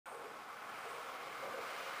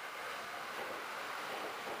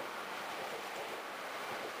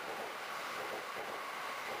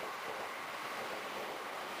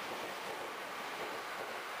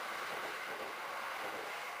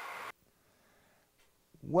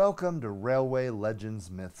Welcome to Railway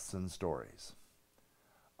Legends, Myths, and Stories.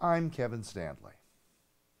 I'm Kevin Standley.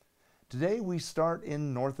 Today we start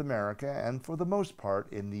in North America and for the most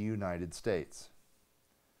part in the United States.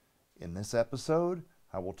 In this episode,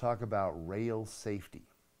 I will talk about rail safety.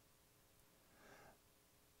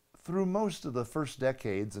 Through most of the first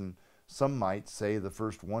decades, and some might say the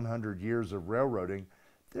first 100 years of railroading,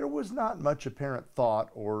 there was not much apparent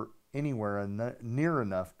thought or anywhere near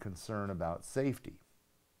enough concern about safety.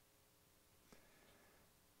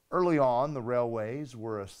 Early on, the railways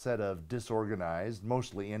were a set of disorganized,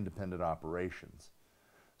 mostly independent operations.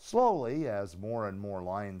 Slowly, as more and more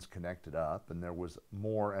lines connected up and there was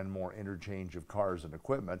more and more interchange of cars and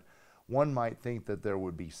equipment, one might think that there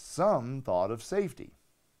would be some thought of safety.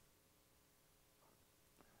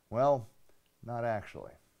 Well, not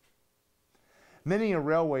actually. Many a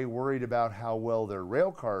railway worried about how well their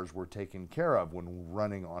rail cars were taken care of when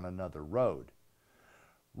running on another road.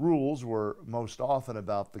 Rules were most often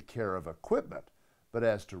about the care of equipment, but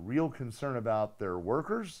as to real concern about their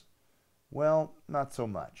workers, well, not so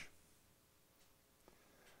much.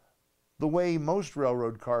 The way most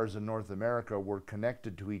railroad cars in North America were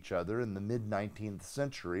connected to each other in the mid-19th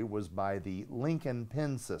century was by the link and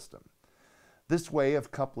pin system. This way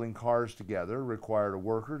of coupling cars together required a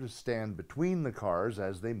worker to stand between the cars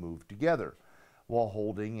as they moved together, while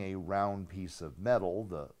holding a round piece of metal,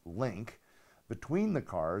 the link, between the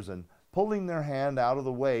cars and pulling their hand out of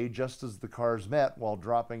the way just as the cars met while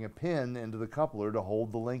dropping a pin into the coupler to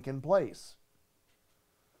hold the link in place.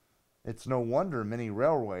 It's no wonder many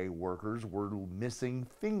railway workers were missing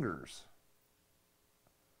fingers.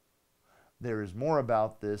 There is more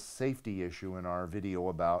about this safety issue in our video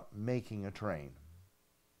about making a train.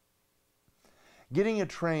 Getting a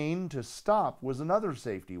train to stop was another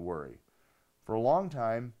safety worry. For a long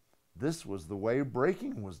time, this was the way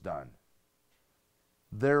braking was done.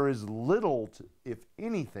 There is little, if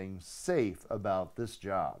anything, safe about this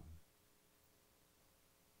job.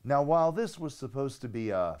 Now, while this was supposed to be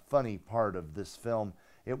a funny part of this film,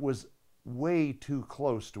 it was way too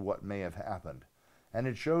close to what may have happened. And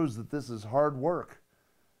it shows that this is hard work,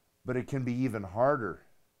 but it can be even harder.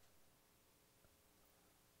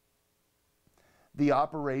 The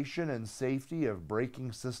operation and safety of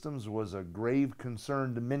braking systems was a grave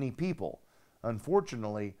concern to many people.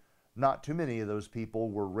 Unfortunately, not too many of those people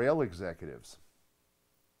were rail executives.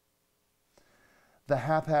 The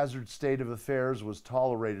haphazard state of affairs was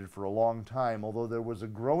tolerated for a long time, although there was a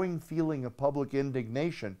growing feeling of public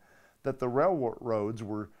indignation that the railroads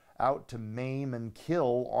were out to maim and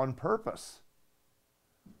kill on purpose.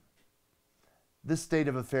 This state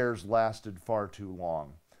of affairs lasted far too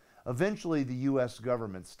long. Eventually, the U.S.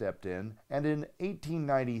 government stepped in, and in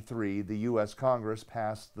 1893, the U.S. Congress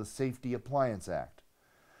passed the Safety Appliance Act.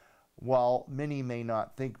 While many may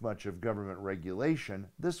not think much of government regulation,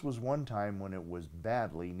 this was one time when it was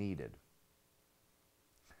badly needed.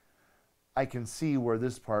 I can see where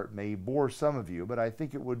this part may bore some of you, but I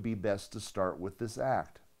think it would be best to start with this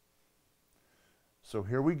act. So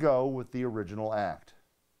here we go with the original act.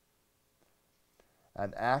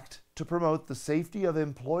 An act to promote the safety of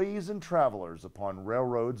employees and travelers upon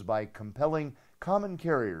railroads by compelling common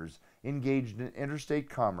carriers engaged in interstate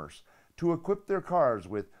commerce to equip their cars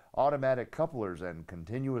with automatic couplers and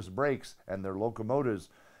continuous brakes and their locomotives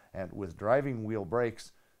and with driving wheel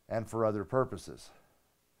brakes and for other purposes.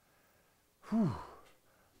 Whew,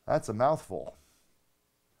 that's a mouthful.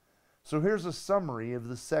 So here's a summary of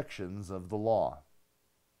the sections of the law.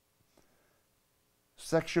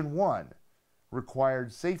 Section 1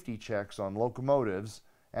 required safety checks on locomotives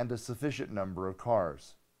and a sufficient number of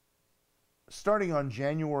cars. Starting on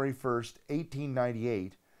January 1st,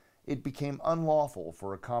 1898, it became unlawful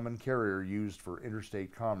for a common carrier used for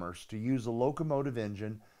interstate commerce to use a locomotive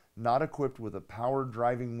engine not equipped with a powered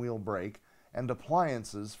driving wheel brake and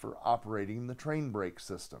appliances for operating the train brake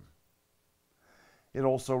system. It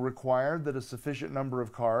also required that a sufficient number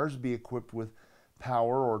of cars be equipped with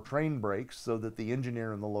power or train brakes so that the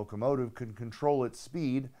engineer in the locomotive could control its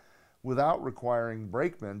speed without requiring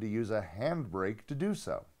brakemen to use a handbrake to do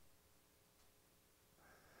so.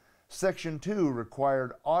 Section 2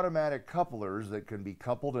 required automatic couplers that can be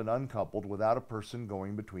coupled and uncoupled without a person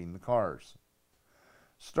going between the cars.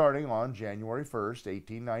 Starting on January 1st,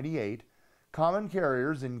 1898, common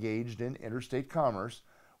carriers engaged in interstate commerce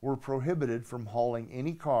were prohibited from hauling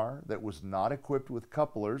any car that was not equipped with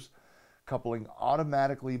couplers coupling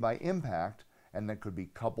automatically by impact and that could be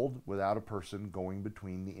coupled without a person going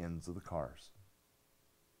between the ends of the cars.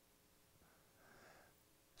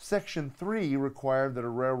 Section 3 required that a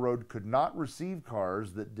railroad could not receive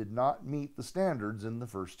cars that did not meet the standards in the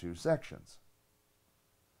first two sections.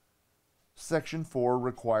 Section 4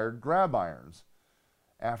 required grab irons.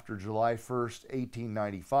 After July 1st,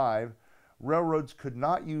 1895, railroads could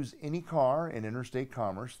not use any car in interstate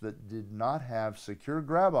commerce that did not have secure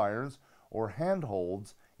grab irons or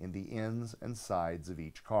handholds in the ends and sides of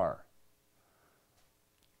each car.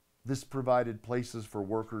 This provided places for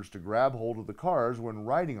workers to grab hold of the cars when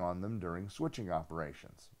riding on them during switching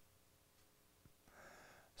operations.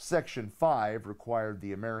 Section 5 required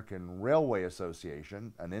the American Railway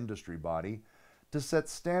Association, an industry body, to set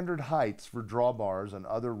standard heights for drawbars and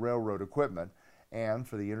other railroad equipment, and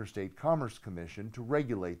for the Interstate Commerce Commission to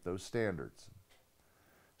regulate those standards.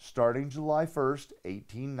 Starting July 1st,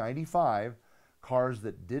 1895, cars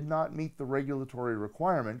that did not meet the regulatory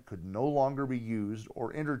requirement could no longer be used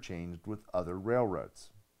or interchanged with other railroads.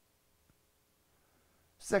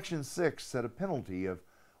 Section 6 set a penalty of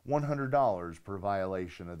 $100 per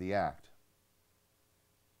violation of the Act.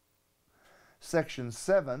 Section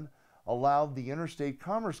 7 allowed the Interstate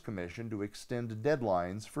Commerce Commission to extend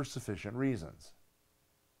deadlines for sufficient reasons.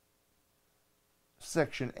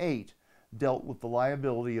 Section 8 dealt with the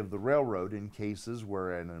liability of the railroad in cases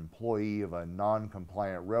where an employee of a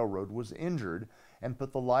non-compliant railroad was injured and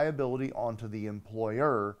put the liability onto the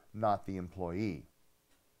employer, not the employee.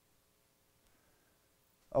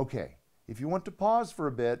 Okay, if you want to pause for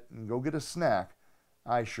a bit and go get a snack,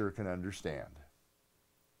 I sure can understand.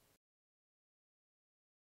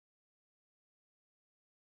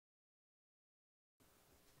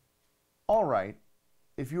 All right,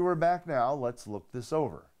 if you are back now, let's look this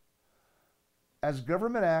over. As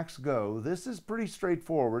government acts go, this is pretty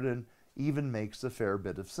straightforward and even makes a fair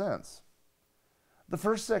bit of sense. The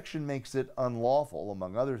first section makes it unlawful,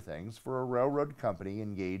 among other things, for a railroad company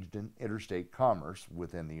engaged in interstate commerce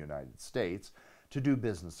within the United States to do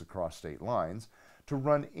business across state lines to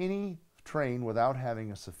run any train without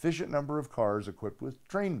having a sufficient number of cars equipped with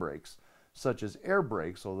train brakes, such as air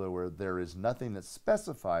brakes, although there is nothing that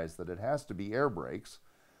specifies that it has to be air brakes,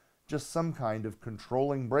 just some kind of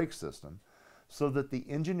controlling brake system, so that the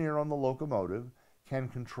engineer on the locomotive can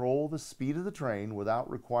control the speed of the train without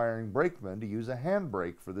requiring brakemen to use a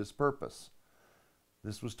handbrake for this purpose.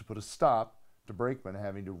 This was to put a stop to brakemen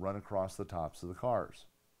having to run across the tops of the cars.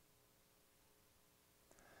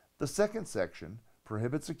 The second section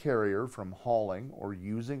prohibits a carrier from hauling or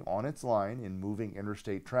using on its line in moving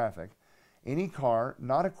interstate traffic any car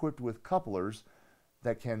not equipped with couplers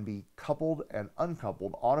that can be coupled and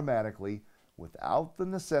uncoupled automatically without the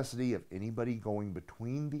necessity of anybody going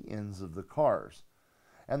between the ends of the cars.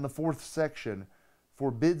 And the fourth section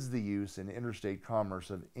forbids the use in interstate commerce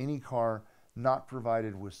of any car not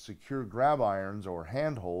provided with secure grab irons or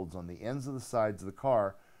handholds on the ends of the sides of the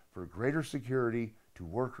car for greater security to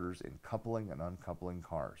workers in coupling and uncoupling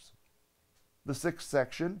cars. The sixth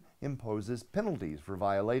section imposes penalties for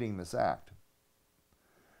violating this act.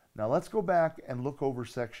 Now let's go back and look over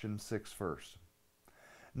Section 6 first.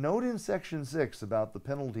 Note in Section 6 about the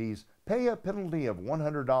penalties, pay a penalty of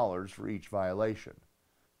 $100 for each violation.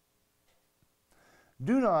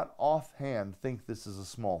 Do not offhand think this is a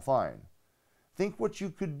small fine. Think what you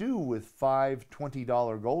could do with 5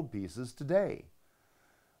 $20 gold pieces today.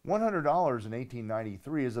 $100 in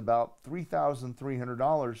 1893 is about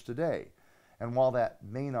 $3,300 today. And while that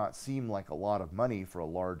may not seem like a lot of money for a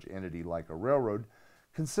large entity like a railroad,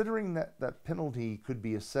 considering that that penalty could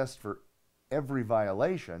be assessed for every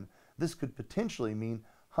violation, this could potentially mean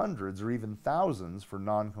hundreds or even thousands for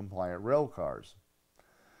non-compliant rail cars.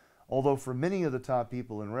 Although for many of the top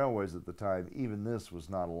people in railways at the time, even this was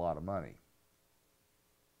not a lot of money.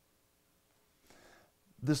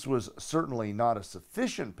 This was certainly not a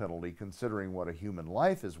sufficient penalty considering what a human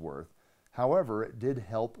life is worth. However, it did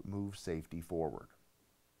help move safety forward.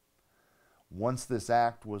 Once this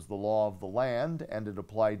act was the law of the land and it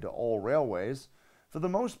applied to all railways, for the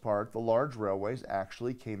most part, the large railways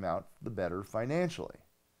actually came out the better financially.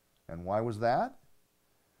 And why was that?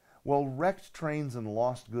 Well, wrecked trains and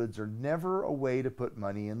lost goods are never a way to put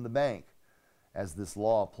money in the bank. As this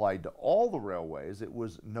law applied to all the railways, it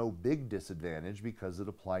was no big disadvantage because it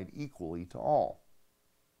applied equally to all.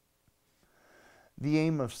 The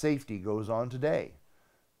aim of safety goes on today.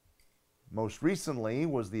 Most recently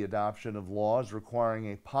was the adoption of laws requiring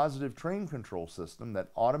a positive train control system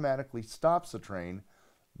that automatically stops a train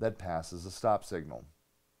that passes a stop signal.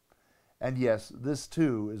 And yes, this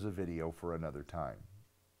too is a video for another time.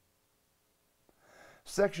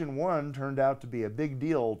 Section 1 turned out to be a big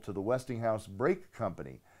deal to the Westinghouse Brake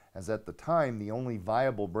Company, as at the time the only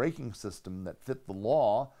viable braking system that fit the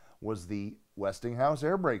law was the Westinghouse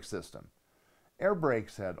air brake system. Air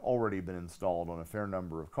brakes had already been installed on a fair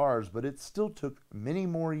number of cars, but it still took many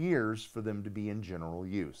more years for them to be in general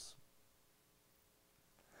use.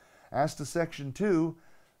 As to Section 2,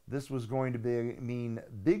 this was going to mean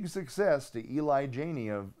big success to Eli Janey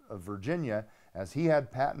of Virginia, as he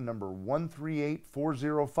had patent number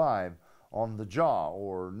 138405 on the jaw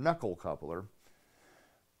or knuckle coupler.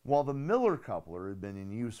 While the Miller coupler had been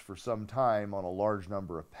in use for some time on a large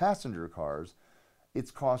number of passenger cars, its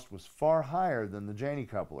cost was far higher than the Janey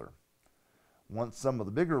coupler. Once some of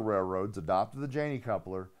the bigger railroads adopted the Janey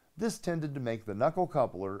coupler, this tended to make the knuckle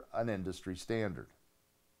coupler an industry standard.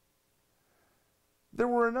 There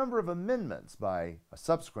were a number of amendments by a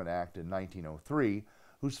subsequent act in 1903,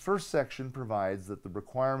 whose first section provides that the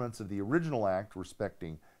requirements of the original act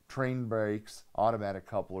respecting train brakes, automatic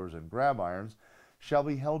couplers, and grab irons shall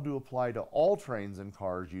be held to apply to all trains and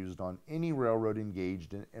cars used on any railroad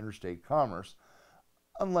engaged in interstate commerce,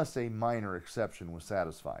 unless a minor exception was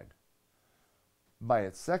satisfied. By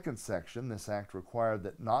its second section, this act required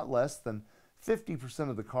that not less than 50%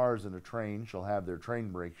 of the cars in a train shall have their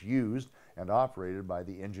train brakes used and operated by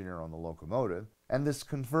the engineer on the locomotive, and this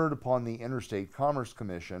conferred upon the Interstate Commerce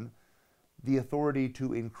Commission the authority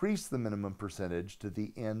to increase the minimum percentage to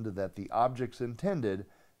the end that the objects intended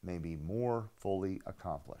may be more fully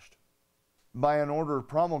accomplished. By an order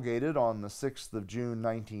promulgated on the 6th of June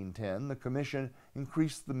 1910, the Commission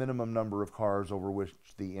increased the minimum number of cars over which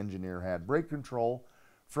the engineer had brake control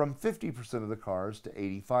from 50% of the cars to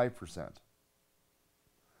 85%.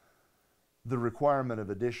 The requirement of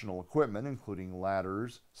additional equipment, including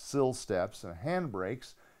ladders, sill steps, and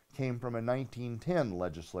handbrakes, came from a 1910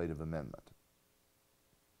 legislative amendment.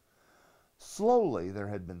 Slowly, there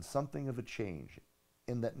had been something of a change,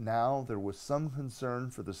 in that now there was some concern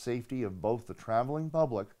for the safety of both the traveling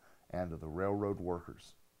public and of the railroad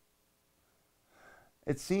workers.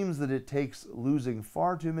 It seems that it takes losing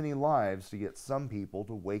far too many lives to get some people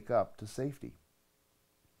to wake up to safety.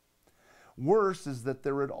 Worse is that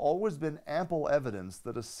there had always been ample evidence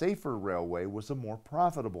that a safer railway was a more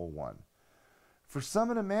profitable one. For some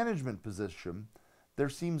in a management position, there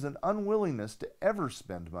seems an unwillingness to ever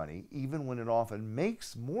spend money, even when it often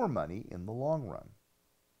makes more money in the long run.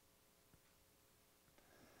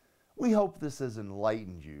 We hope this has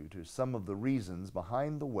enlightened you to some of the reasons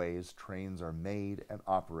behind the ways trains are made and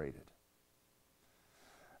operated.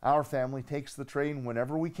 Our family takes the train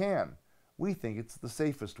whenever we can. We think it's the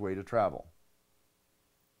safest way to travel.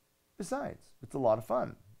 Besides, it's a lot of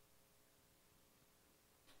fun.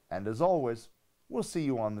 And as always, we'll see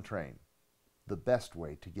you on the train, the best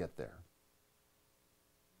way to get there.